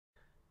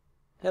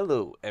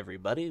Hello,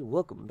 everybody.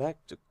 Welcome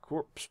back to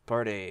Corpse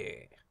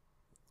Party.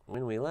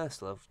 When we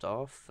last left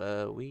off,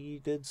 we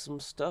did some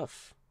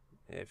stuff,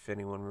 if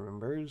anyone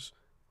remembers,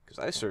 because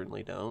I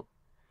certainly don't.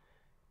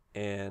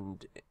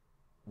 And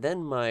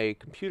then my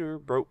computer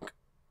broke,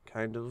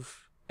 kind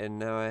of,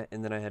 and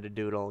then I had to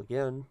do it all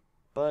again.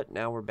 But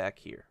now we're back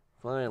here,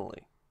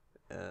 finally.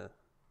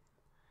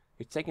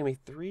 It's taken me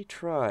 3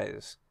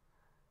 tries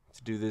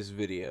to do this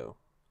video.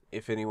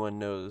 If anyone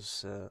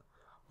knows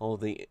all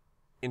the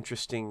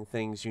interesting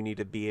things you need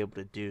to be able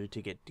to do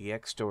to get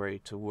DX Story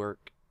to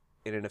work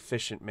in an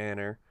efficient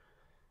manner,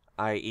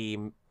 i.e.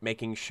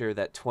 making sure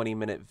that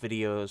 20-minute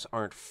videos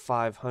aren't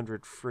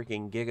 500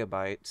 freaking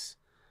gigabytes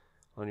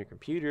on your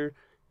computer,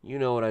 you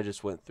know what I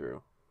just went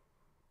through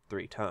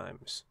 3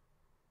 times.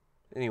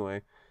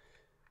 Anyway,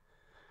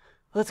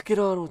 let's get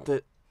on with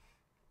it.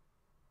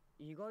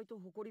 意外と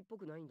誇りっぽ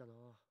くないんだな、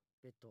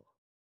ベッド。お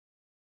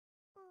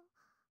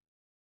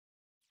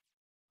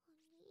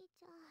兄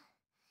ちゃん、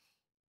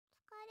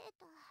疲れ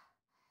た。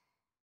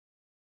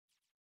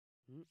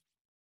ん、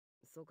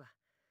そうか。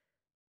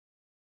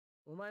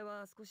お前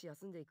は少し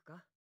休んでいく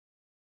か？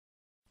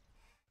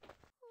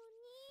お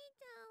兄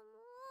ちゃん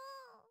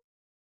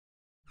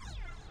も。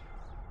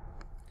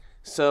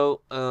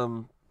So,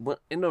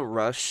 in a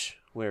rush,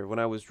 when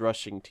I was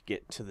rushing to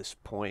get to this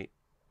point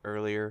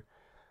earlier,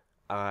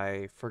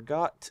 I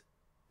forgot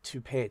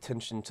to pay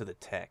attention to the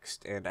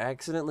text, and I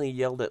accidentally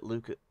yelled at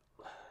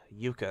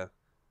Yuka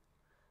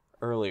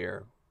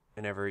earlier,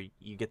 whenever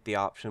you get the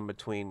option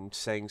between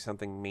saying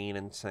something mean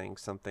and saying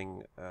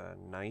something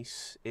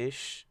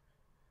nice-ish,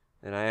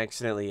 and I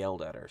accidentally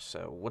yelled at her,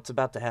 so what's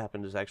about to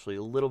happen is actually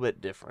a little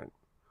bit different.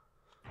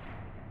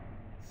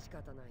 仕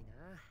方ない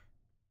な。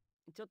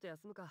ちょっと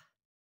休むか。やっ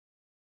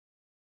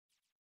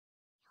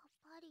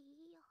ぱりい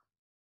いよ。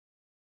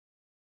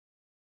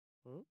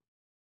ん？お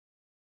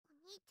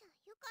兄ちゃん、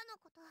ゆかの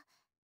こと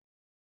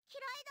嫌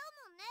いだ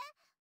もんね。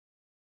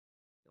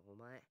お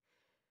前、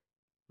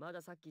ま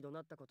ださっき怒鳴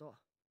ったこと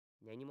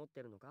根に持っ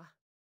てるのか？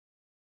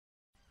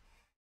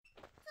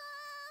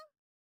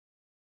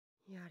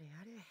やれ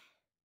やれ。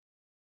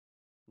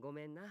ご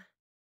めんな。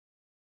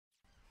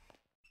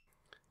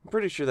I'm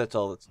pretty sure that's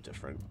all that's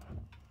different.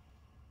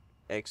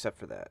 Except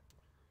for that.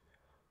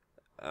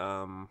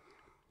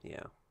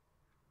 Yeah.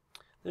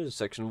 There's a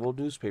section of old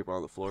newspaper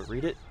on the floor.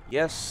 Read it?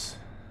 Yes.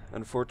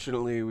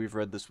 Unfortunately, we've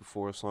read this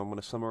before, so I'm going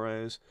to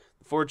summarize.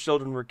 The 4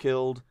 children were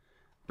killed.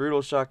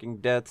 Brutal, shocking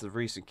deaths of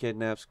recent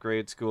kidnaps,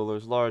 grade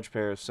schoolers. Large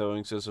pair of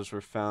sewing scissors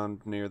were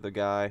found near the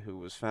guy who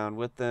was found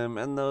with them,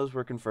 and those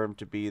were confirmed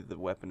to be the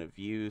weapon of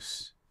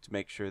use to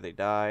make sure they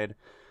died.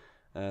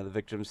 The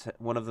victims,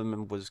 one of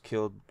them was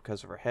killed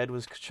because of her head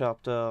was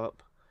chopped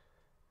up.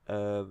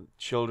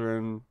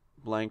 Children,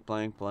 blank,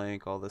 blank,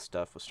 blank, all this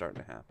stuff was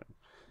starting to happen.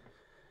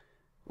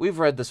 We've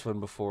read this one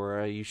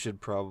before. You should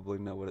probably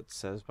know what it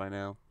says by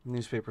now. The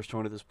newspaper's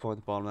torn at this point.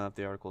 The bottom half of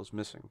the article is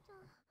missing.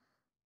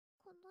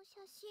 この写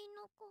真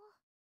の子。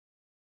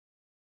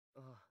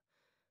ああ。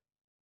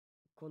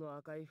この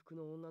赤い服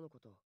の女の子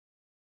と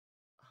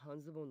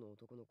半ズボンの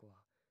男の子は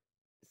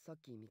さっ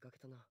き見かけ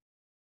たな。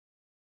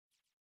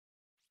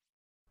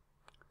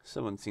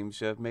Someone seems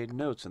to have made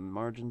notes in the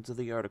margins of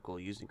the article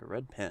using a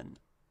red pen.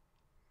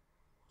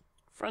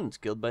 Friends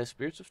killed by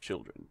spirits of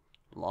children.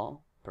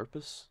 Law,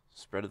 purpose,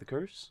 spread of the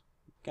curse,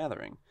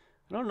 gathering.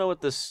 I don't know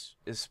what this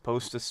is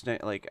supposed to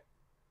stand like.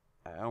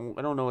 I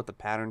don't know what the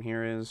pattern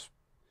here is,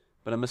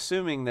 but I'm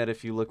assuming that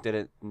if you looked at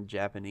it in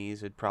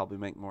Japanese, it'd probably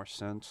make more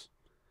sense.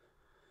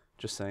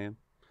 Just saying.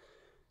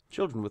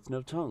 Children with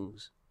no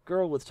tongues.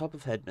 Girl with top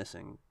of head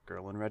missing.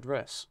 Girl in red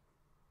dress.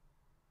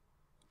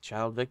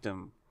 Child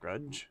victim.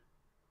 Grudge.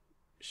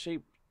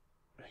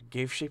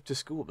 Gave shape to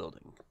school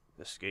building.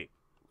 Escape.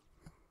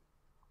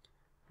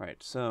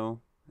 Right,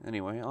 so,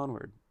 anyway,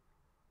 onward.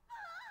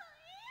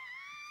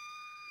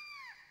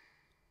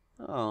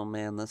 Oh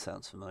man, that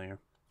sounds familiar.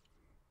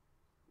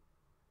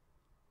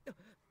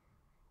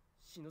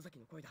 篠崎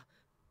の声だ。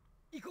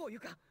行こう、ゆ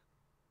か。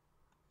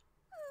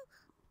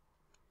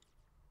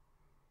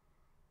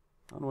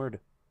Onward.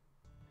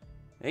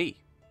 Hey!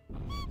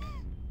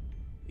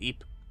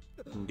 Eep.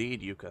 Indeed,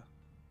 Yuka.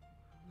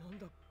 なん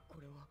だこ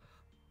れは。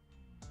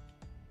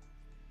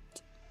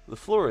The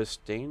floor is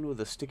stained with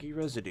a sticky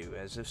residue,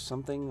 as if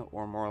something,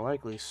 or more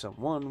likely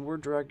someone, were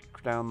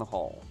dragged down the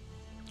hall.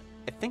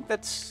 I think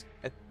this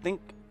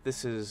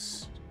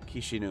is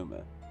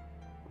Kishinuma,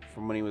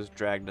 from when he was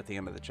dragged at the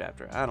end of the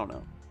chapter. I don't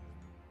know.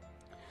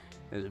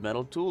 There's a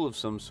metal tool of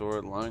some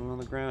sort lying on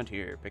the ground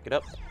here. Pick it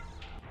up.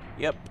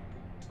 Yep.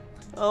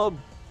 Oh,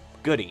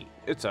 goody.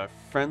 It's our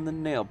friend the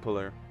nail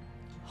puller.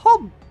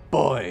 Oh,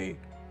 boy!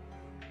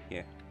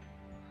 Yeah.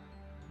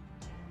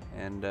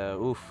 And,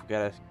 oof,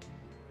 got a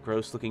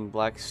gross-looking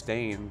black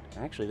stain.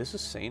 Actually, does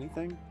this say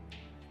anything?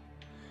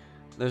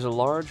 There's a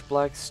large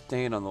black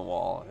stain on the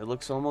wall. It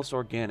looks almost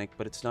organic,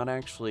 but it's not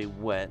actually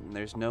wet, and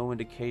there's no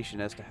indication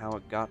as to how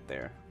it got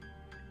there.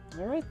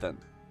 Alright then.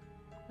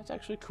 That's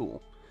actually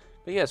cool.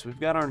 But yes, we've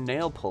got our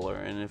nail puller,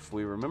 and if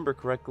we remember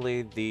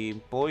correctly, the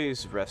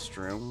boys'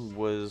 restroom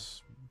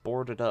was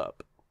boarded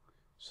up.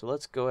 So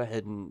let's go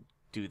ahead and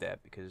do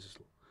that because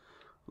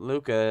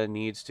Luca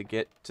needs to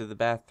get to the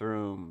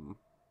bathroom.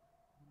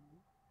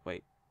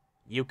 Wait,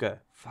 Yuka.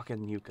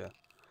 Fucking Yuka.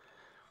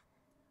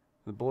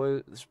 The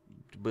boy...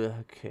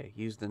 Okay,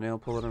 use the nail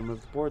puller to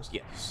remove the boards?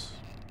 Yes.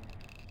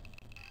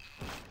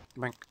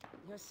 Bank.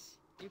 よし、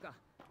ユカ。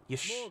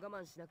Yes. もう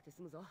我慢しなくて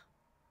済むぞ。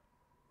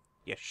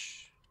Yes.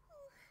 助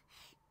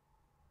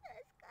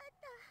かっ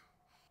た。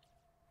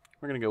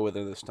 We're gonna go with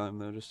her this time,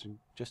 though,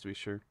 just to be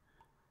sure.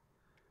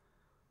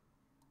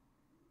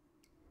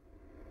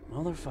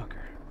 Motherfucker.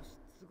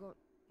 質が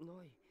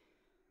ない。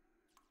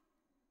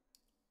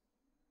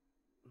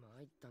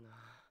参ったな。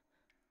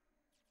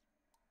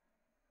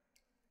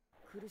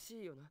苦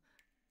しいよな。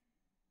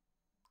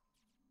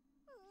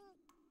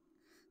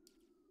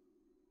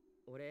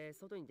俺、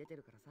外に出て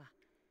るからさ。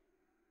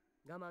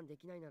我慢で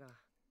きないなら、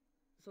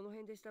その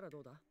辺でしたらど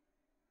うだ？やだ。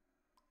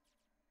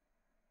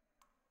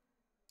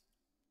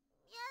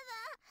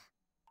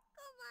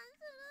我慢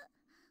する。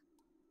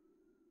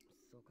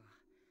そうか。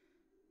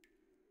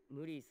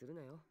無理する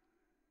なよ。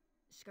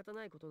仕方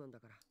ないことなんだ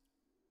から。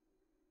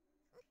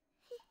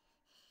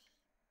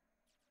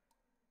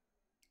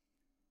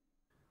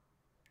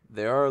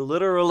There are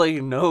literally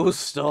no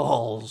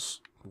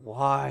stalls.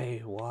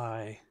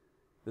 Why?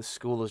 This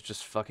school is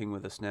just fucking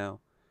with us now.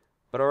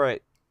 But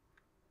alright.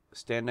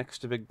 Stand next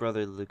to Big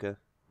Brother, Luca.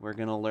 We're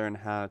gonna learn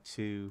how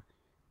to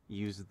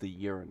use the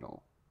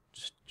urinal.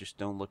 Just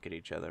don't look at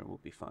each other and we'll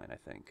be fine, I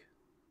think.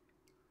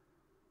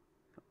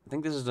 I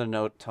think this is a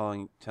note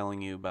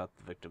telling you about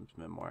the victim's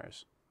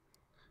memoirs.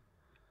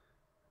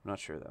 I'm not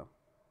sure, though.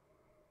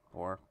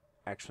 Or,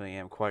 actually, I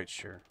am quite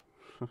sure.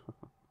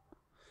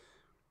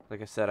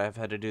 Like I said, I've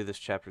had to do this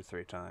chapter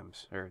 3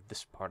 times. Or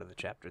this part of the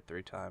chapter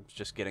 3 times.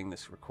 Just getting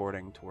this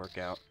recording to work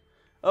out.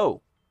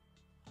 Oh!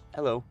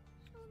 Hello.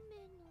 雨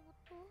の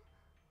音。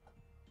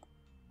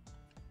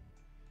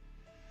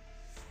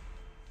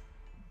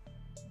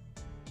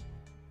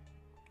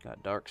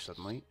 Got dark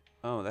suddenly.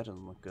 Oh, that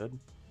doesn't look good.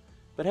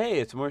 But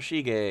hey, it's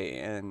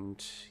Morshige,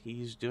 and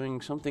he's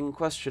doing something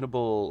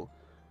questionable.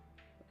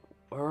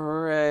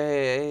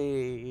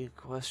 Hooray!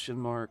 Question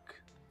mark.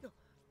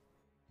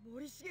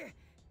 森重、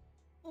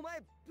お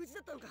前無事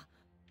だったのか？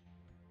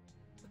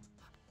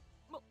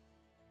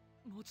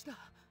持田、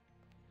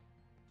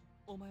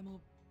お前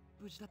も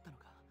無事だったの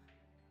か？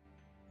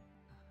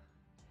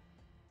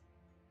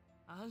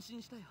安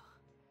心したよ。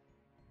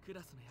ク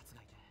ラスのやつ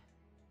がいて。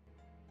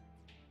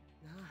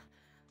なあ。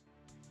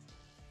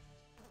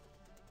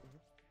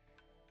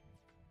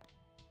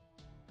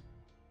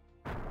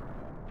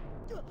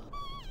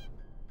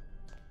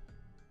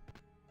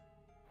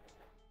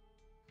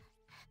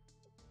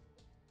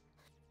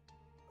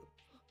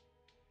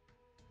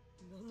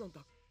何なん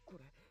だこ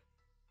れ。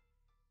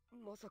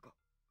まさか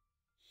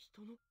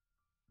人の？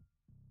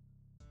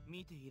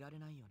見ていられ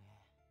ないよね。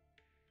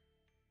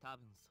多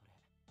分それ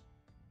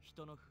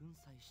人の粉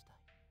砕死体。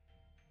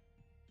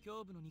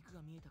胸部の肉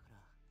が見えたか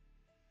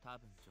ら多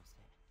分女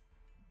性。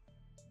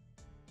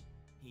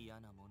嫌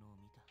なものを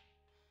見た。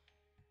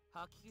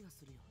吐き気が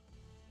するよ。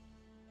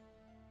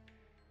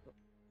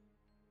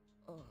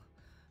ああ。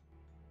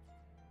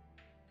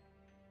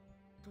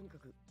とにか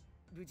く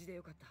無事で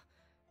よかった。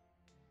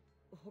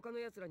他の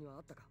奴らにはあ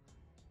ったか？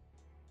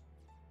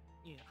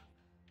いや、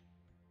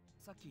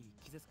さっき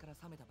気絶から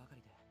覚めたばか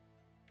りで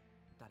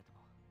誰とも。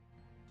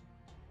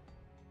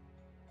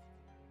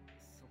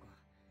そうか。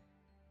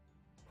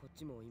こっ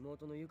ちも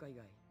妹のユカ以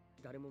外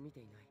誰も見て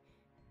いない。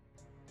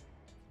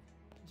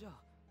じゃ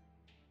あ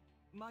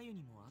マユ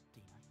にも会って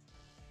いない？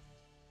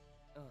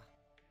あ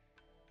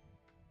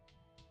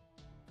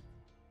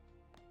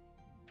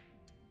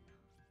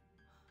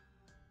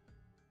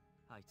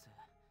あ。あいつ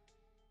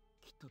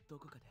きっとど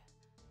こかで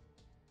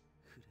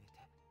震えて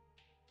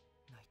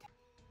泣いて、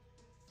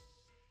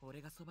俺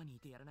がそばにい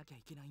てやらなきゃ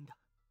いけないんだ。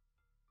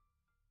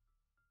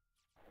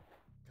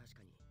確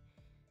かに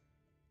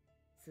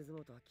鈴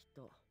本はきっ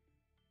と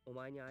お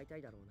前に会いた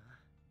いだろうな。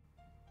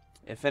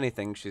 If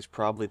anything, she's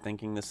probably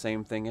thinking the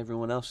same thing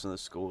everyone else in the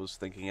school is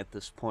thinking at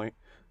this point.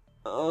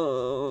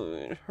 Oh,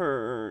 it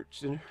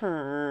hurts.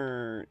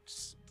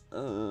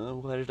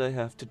 Why did I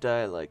have to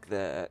die like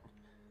that?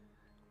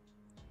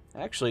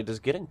 Actually, does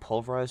getting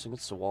pulverized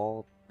against the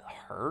wall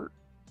hurt?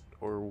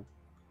 Or,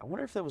 I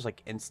wonder if that was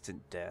like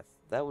instant death.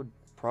 That would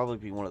probably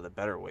be one of the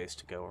better ways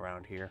to go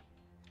around here.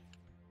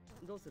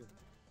 どうする？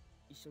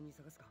一緒に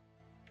探すか？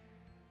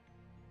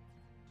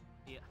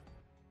いや、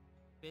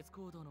別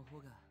行動の方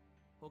が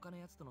他の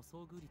やつとの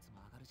遭遇率も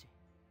上がるし、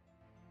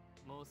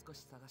もう少し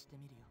探して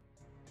みるよ。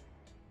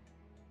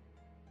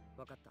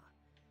わかった。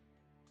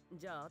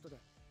じゃあ後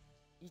で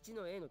1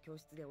の A の教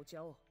室で落ち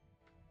合おう。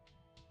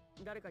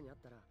誰かに会っ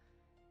たら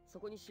そ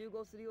こに集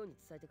合するように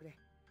伝えてくれ。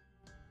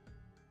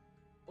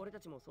俺た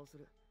ちもそうす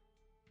る。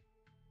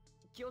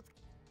気をつけ。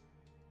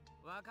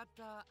わかっ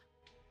た。お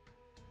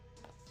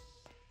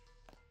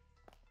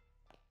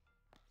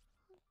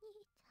兄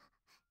ちゃ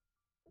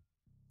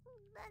ん、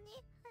何あ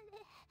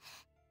れ。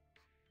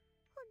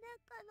お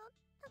腹の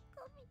高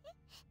み。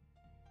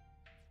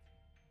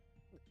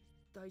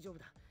大丈夫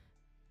だ。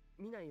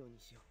見ないように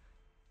しよ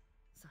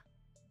う。さあ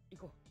行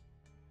こう。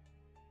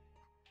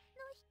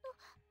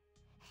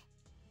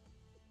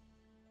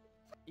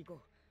行こう。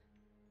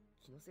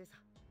気のせいさ。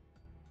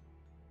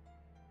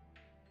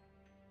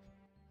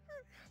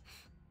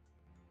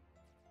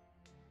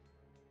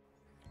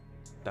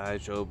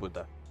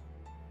Daijoubu.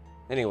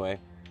 Anyway,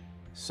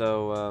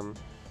 so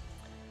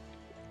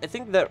I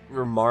think that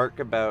remark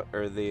about,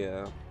 or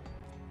the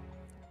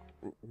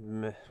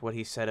what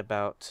he said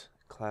about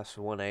Class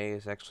 1A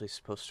is actually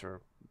supposed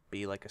to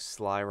be like a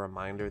sly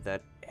reminder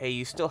that, hey,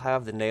 you still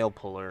have the nail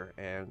puller,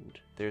 and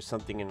there's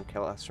something in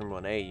Classroom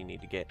 1A you need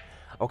to get.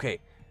 Okay,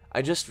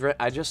 I just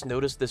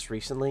noticed this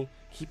recently.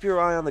 Keep your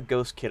eye on the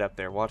ghost kid up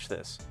there. Watch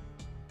this.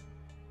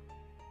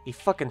 He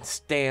fucking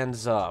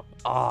stands up.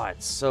 Ah,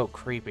 it's so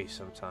creepy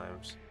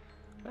sometimes.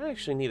 I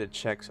actually need to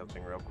check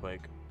something real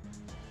quick.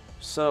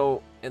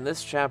 So, in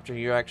this chapter,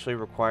 you're actually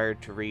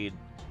required to read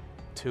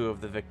 2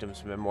 of the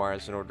victim's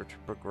memoirs in order to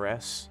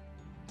progress.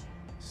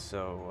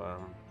 So,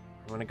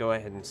 I'm gonna go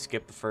ahead and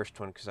skip the first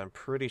one, because I'm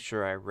pretty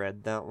sure I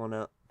read that one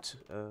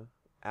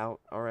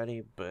out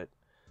already, but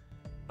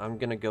I'm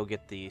gonna go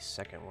get the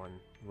second one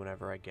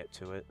whenever I get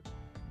to it.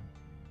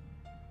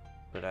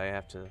 But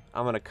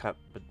I'm gonna cut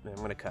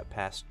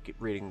past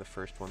reading the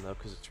first one, though,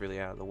 because it's really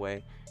out of the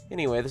way.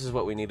 Anyway, this is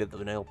what we needed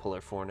the nail puller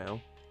for now.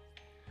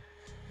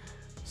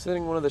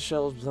 Setting one of the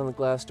shelves on the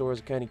glass door is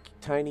a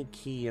tiny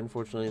key.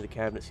 Unfortunately, the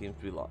cabinet seems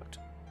to be locked.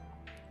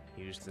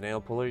 Use the nail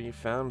puller you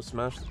found to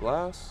smash the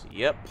glass?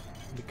 Yep,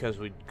 because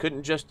we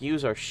couldn't just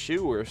use our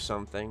shoe or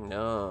something,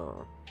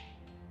 no.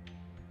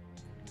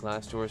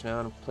 Glass door is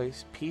now in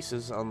place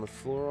pieces on the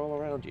floor all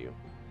around you.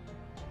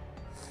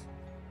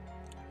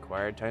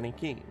 Acquired tiny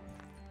key.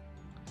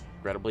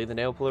 Regrettably, the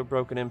nail puller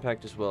broke an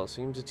impact as well.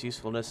 Seems its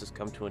usefulness has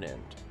come to an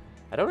end.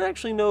 I don't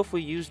actually know if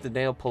we use the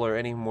nail puller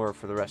anymore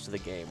for the rest of the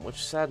game,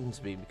 which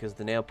saddens me because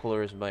the nail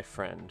puller is my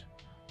friend.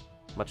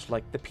 Much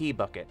like the pee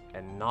bucket,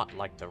 and not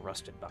like the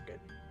rusted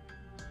bucket.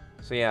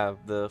 So yeah,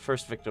 the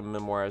first victim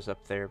memoir is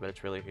up there, but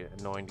it's really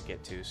annoying to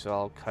get to, so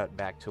I'll cut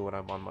back to when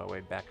I'm on my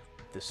way back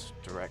this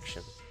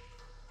direction.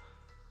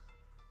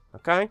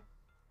 Okay?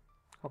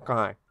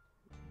 Okay.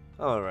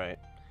 Alright.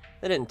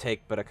 It didn't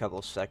take but a couple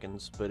of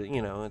seconds, but,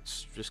 you know,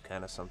 it's just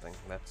kind of something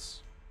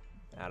that's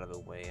out of the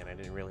way, and I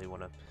didn't really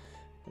want to...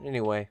 But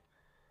anyway.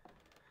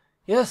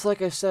 Yes,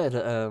 like I said,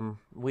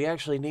 we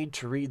actually need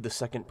to read the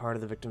second part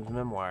of the victim's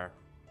memoir.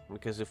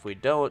 Because if we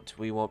don't,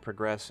 we won't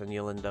progress, and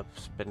you'll end up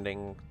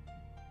spending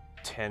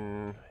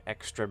 10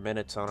 extra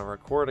minutes on a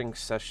recording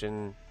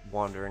session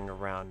wandering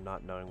around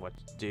not knowing what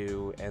to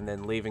do, and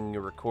then leaving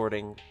your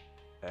recording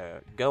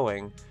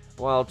going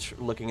while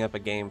looking up a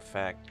game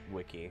fact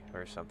wiki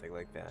or something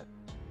like that,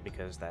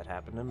 because that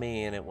happened to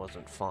me and it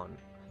wasn't fun,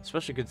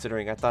 especially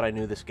considering I thought I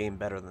knew this game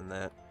better than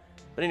that.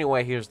 But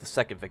anyway, here's the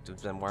second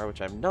victim's memoir,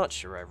 which I'm not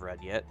sure I've read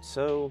yet.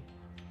 So,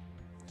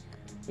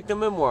 victim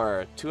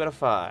memoir, 2 out of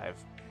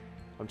 5.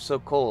 I'm so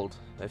cold,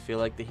 I feel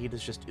like the heat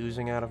is just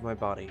oozing out of my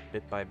body,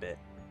 bit by bit.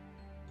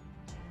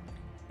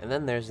 And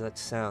then there's that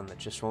sound that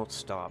just won't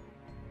stop.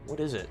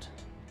 What is it?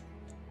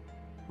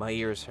 My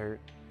ears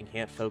hurt, and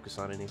can't focus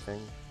on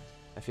anything.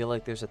 I feel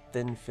like there's a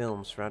thin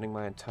film surrounding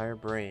my entire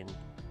brain.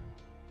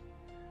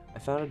 I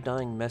found a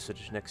dying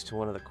message next to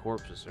one of the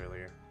corpses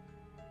earlier.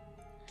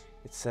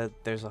 It said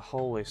there's a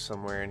hallway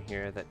somewhere in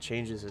here that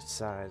changes its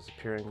size,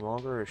 appearing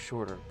longer or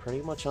shorter,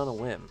 pretty much on a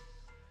whim.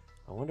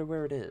 I wonder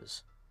where it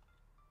is.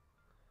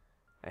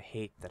 I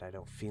hate that I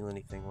don't feel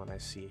anything when I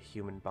see a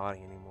human body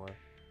anymore.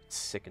 It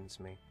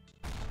sickens me.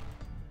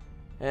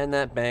 And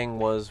that bang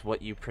was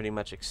what you pretty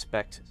much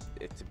expect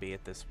it to be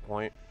at this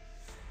point.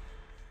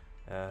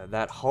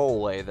 That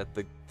hallway that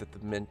the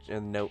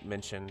note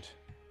mentioned,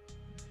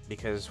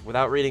 because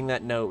without reading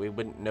that note, we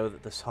wouldn't know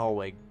that this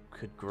hallway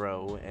could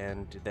grow,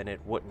 and then it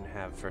wouldn't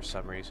have for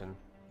some reason.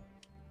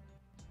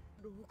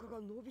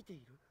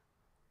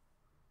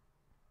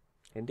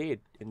 Indeed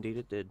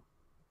it did.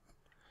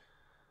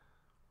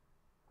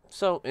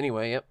 So,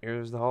 anyway, yep,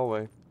 here's the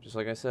hallway, just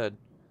like I said.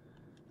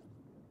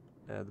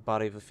 The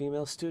body of a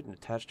female student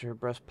attached to her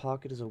breast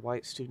pocket is a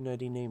white student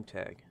ID name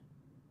tag.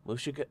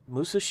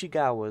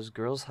 Musashigawa's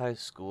Girls High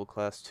School,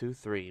 Class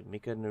 2-3,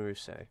 Mika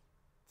Naruse.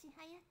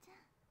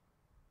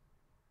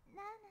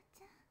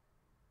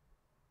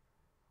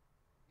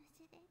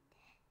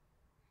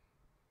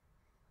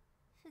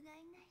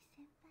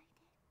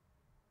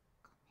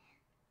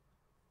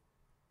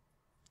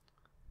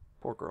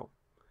 Poor girl.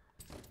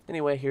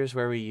 Anyway, here's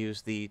where we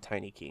use the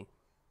tiny key.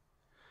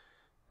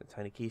 The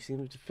tiny key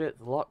seems to fit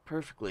the lock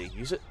perfectly.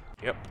 Use it?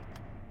 Yep.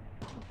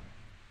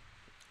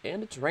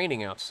 And it's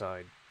raining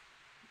outside.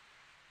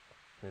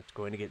 It's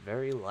going to get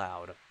very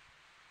loud.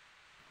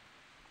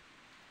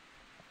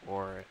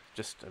 Or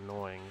just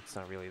annoying. It's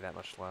not really that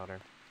much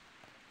louder.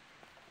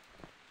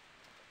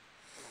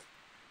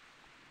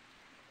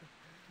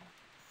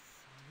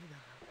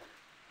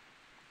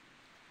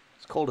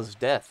 It's cold as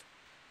death.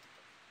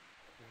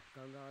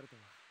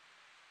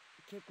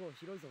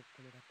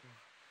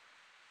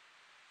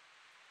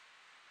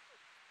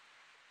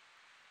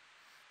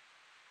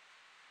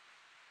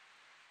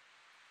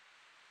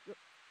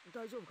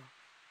 大丈夫か？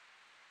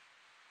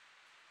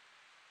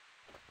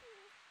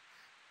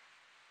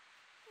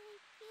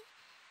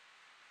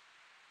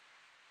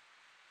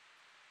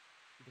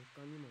別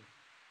館にも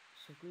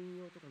職員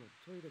用とかの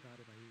トイレがあ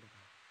ればいいんだが、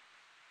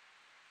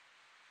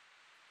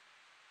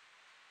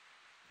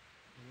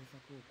この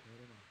柵を越え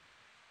れば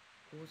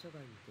校舎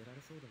外に出ら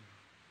れそうだな。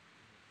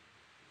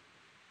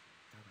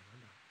だがな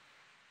んだ、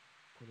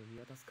この見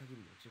渡す限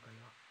りの樹海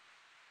は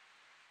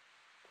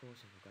校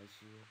舎の外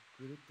周を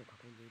ぐるっと囲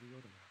んでいるよ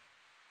うだな。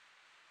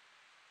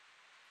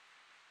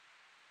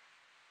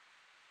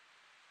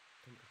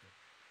とにかく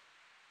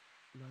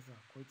まずは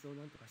こいつを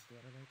何とかして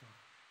やらないと。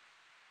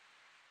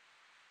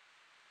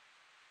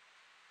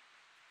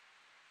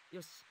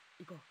よし、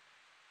行こう。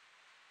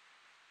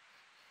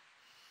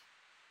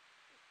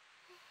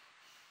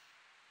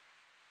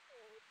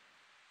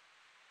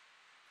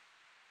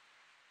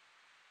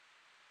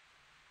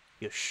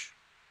Yosh.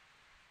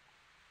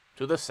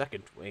 To the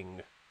second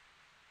wing.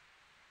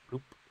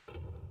 Oop.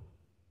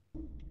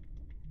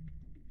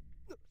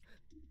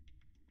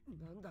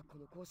 なんだこ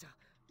の校舎、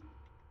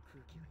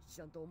空気が一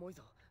段と重い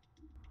ぞ。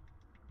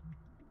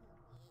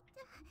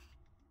痛い。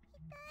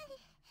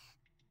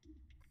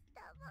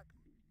頭が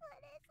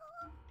割れそ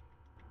う。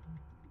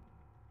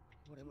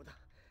俺もだ。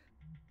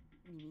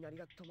耳鳴り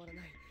が止まら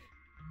ない。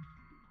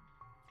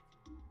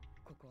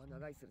ここは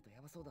長居すると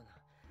ヤバそうだな。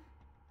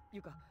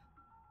ゆか、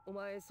お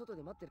前外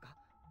で待ってるか？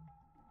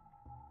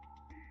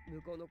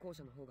向こうの校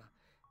舎の方が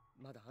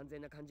まだ安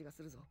全な感じが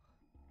するぞ。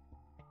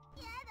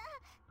やだ、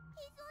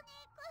一緒に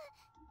行く。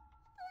一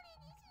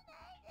人にしな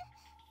いで。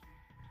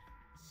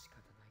仕方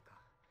ないか。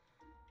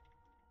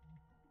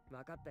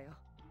分かったよ、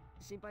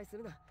心配す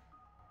るな。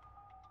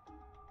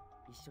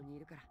一緒にい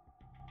るから。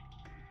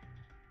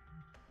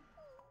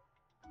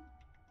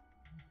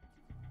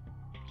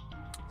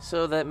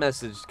So that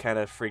message kind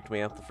of freaked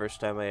me out the first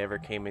time I ever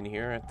came in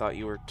here. I thought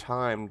you were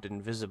timed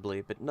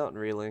invisibly, but not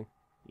really.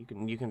 You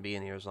can be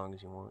in here as long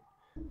as you want.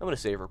 I'm gonna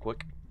save real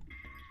quick.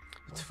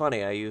 It's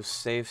funny, I use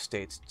save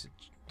states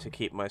to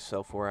keep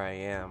myself where I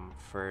am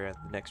for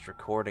the next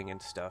recording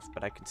and stuff,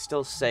 but I can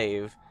still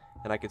save,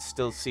 and I can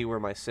still see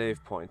where my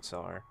save points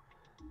are.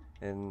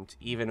 And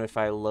even if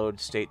I load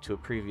state to a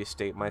previous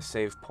state, my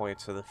save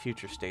points or the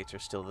future states are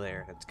still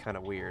there. It's kind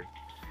of weird.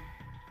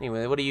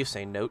 Anyway, what do you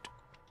say, Note?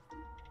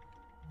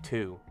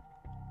 2.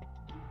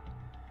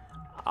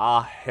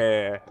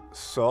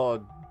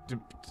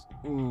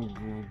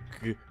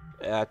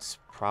 That's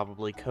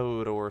probably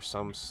code or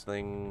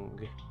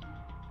something.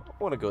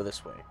 I want to go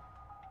this way.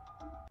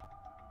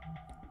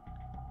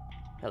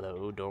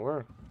 Hello,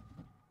 door.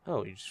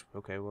 Oh, you just...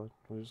 Okay, well,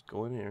 we'll just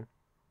go in here.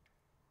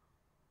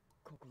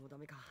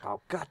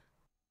 Oh, God.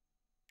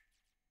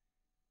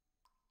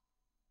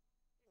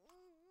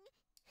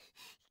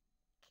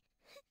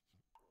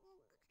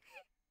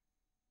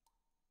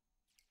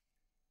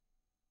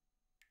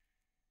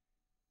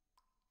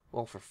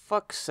 Well, for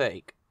fuck's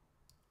sake.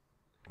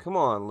 Come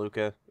on,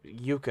 Luca.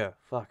 Yuka.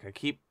 Fuck, I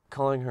keep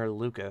calling her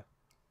Luca.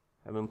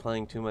 I've been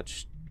playing too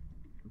much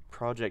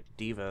Project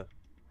Diva.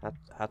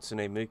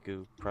 Hatsune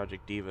Miku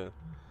Project Diva.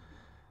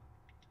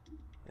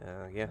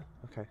 Yeah,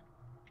 okay.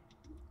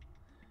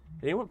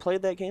 Had anyone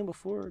played that game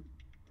before?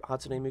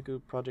 Hatsune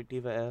Miku Project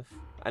Diva F?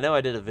 I know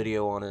I did a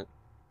video on it,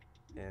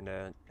 and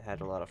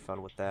had a lot of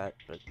fun with that,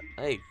 but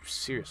I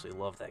seriously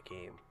love that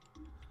game.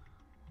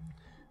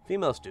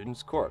 Female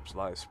student's corpse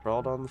lies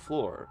sprawled on the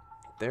floor.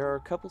 There are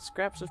a couple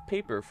scraps of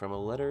paper from a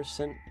letter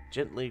sent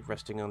gently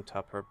resting on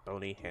top her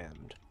bony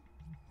hand.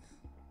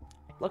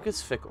 Luck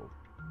is fickle,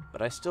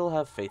 but I still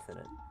have faith in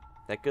it.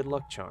 That good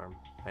luck charm.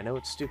 I know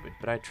it's stupid,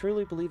 but I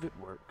truly believe it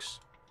works.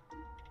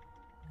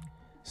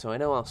 So I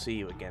know I'll see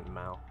you again,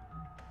 Mao.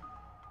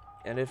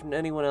 And if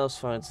anyone else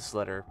finds this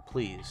letter,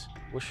 please,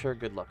 wish her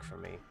good luck for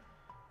me.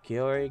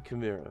 Kiori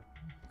Kimura,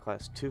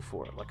 Class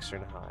 2-4,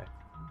 Lexington High.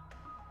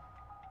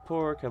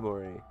 Poor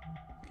Kamori.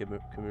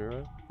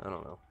 Kimura? I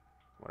don't know.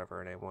 Whatever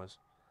her name was.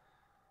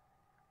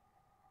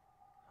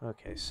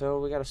 Okay, so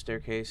we got a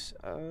staircase.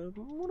 I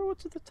wonder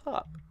what's at the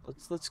top.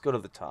 Let's go to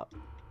the top.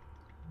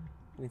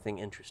 Anything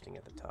interesting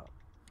at the top?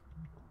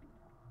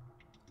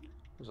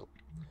 There's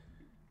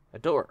a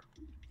door.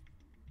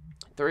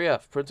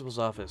 3F, principal's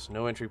office.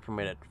 No entry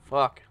permitted.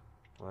 Fuck.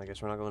 Well, I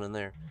guess we're not going in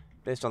there.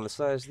 Based on the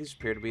size, these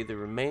appear to be the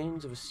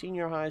remains of a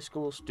senior high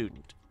school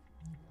student.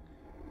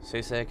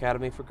 Seisei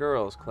Academy for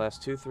Girls, Class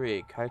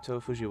 2-3,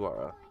 Kaito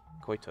Fujiwara.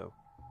 Koito.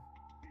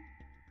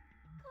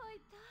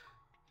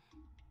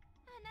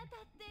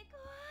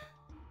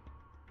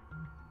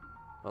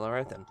 Well,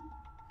 alright then.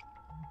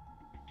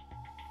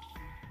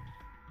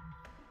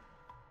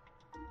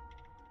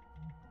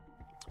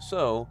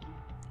 So,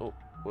 oh,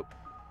 whoop.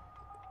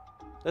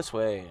 This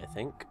way, I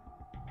think.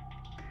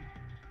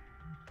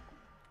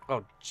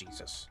 Oh,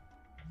 Jesus.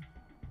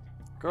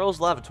 Girls'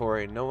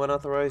 lavatory. No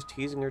unauthorized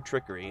teasing or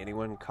trickery.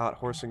 Anyone caught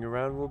horsing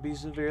around will be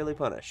severely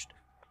punished.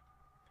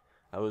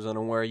 I was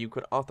unaware you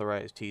could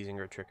authorize teasing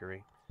or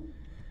trickery.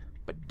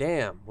 But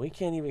damn, we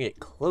can't even get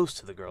close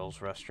to the girls'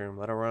 restroom,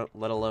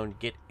 let alone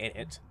get in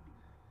it.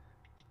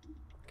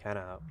 kind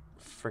of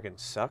friggin'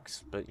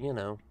 sucks, but you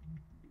know.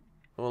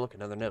 Oh, look,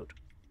 another note.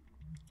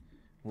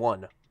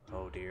 1.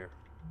 Oh dear.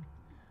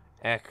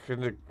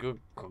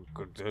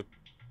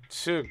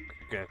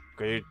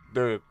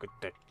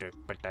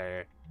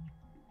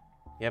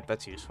 Yep,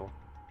 that's useful.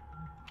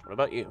 What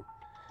about you?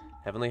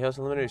 Heavenly House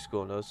Elementary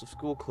School, notice of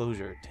school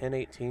closure,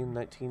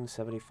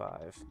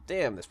 10/18/1975.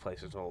 Damn, this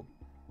place is old.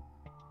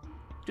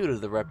 Due to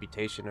the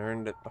reputation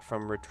earned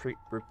from let's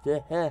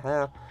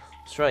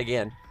try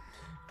again.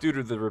 Due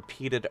to the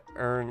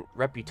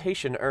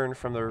reputation earned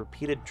from the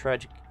repeated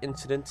tragic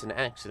incidents and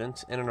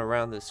accidents in and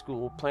around the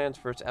school, plans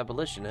for its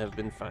abolition have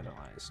been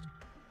finalized.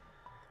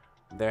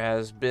 There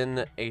has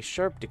been a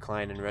sharp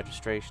decline in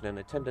registration and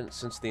attendance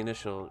since the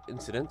initial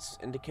incidents,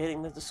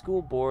 indicating that the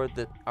school board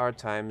that our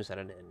time is at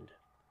an end.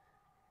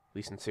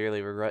 We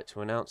sincerely regret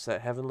to announce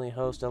that Heavenly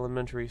Host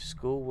Elementary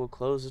School will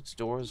close its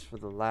doors for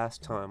the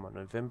last time on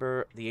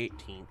November the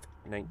 18th,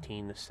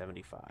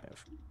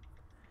 1975.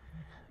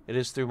 It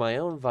is through my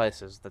own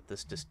vices that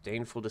this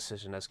disdainful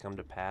decision has come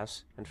to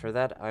pass, and for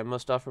that I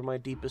must offer my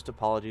deepest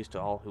apologies to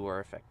all who are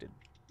affected.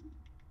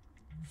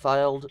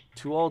 Filed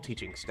to all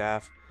teaching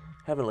staff,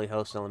 Heavenly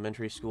Host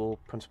Elementary School,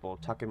 Principal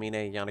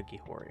Takamine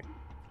Yanagihori.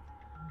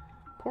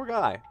 Poor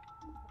guy.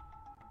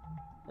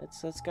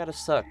 That's gotta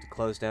suck to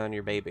close down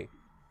your baby.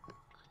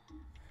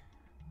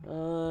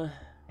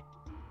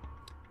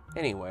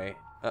 Anyway,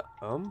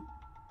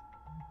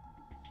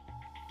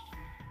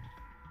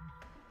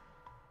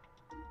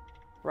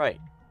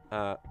 right,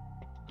 oh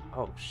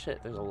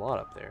shit, there's a lot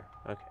up there.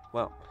 Okay,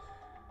 well,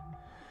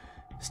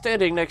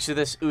 standing next to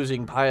this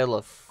oozing pile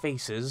of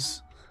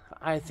faces,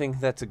 I think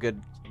that's a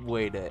good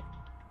way to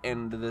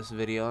end this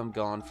video. I'm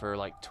gone for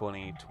like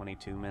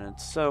 22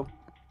 minutes, so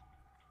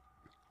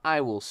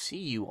I will see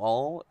you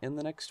all in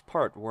the next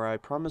part, where I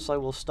promise I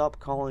will stop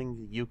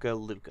calling Yuka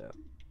Luka.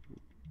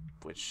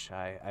 Which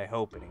I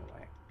hope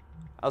anyway.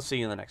 I'll see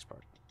you in the next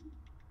part.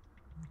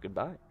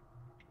 Goodbye.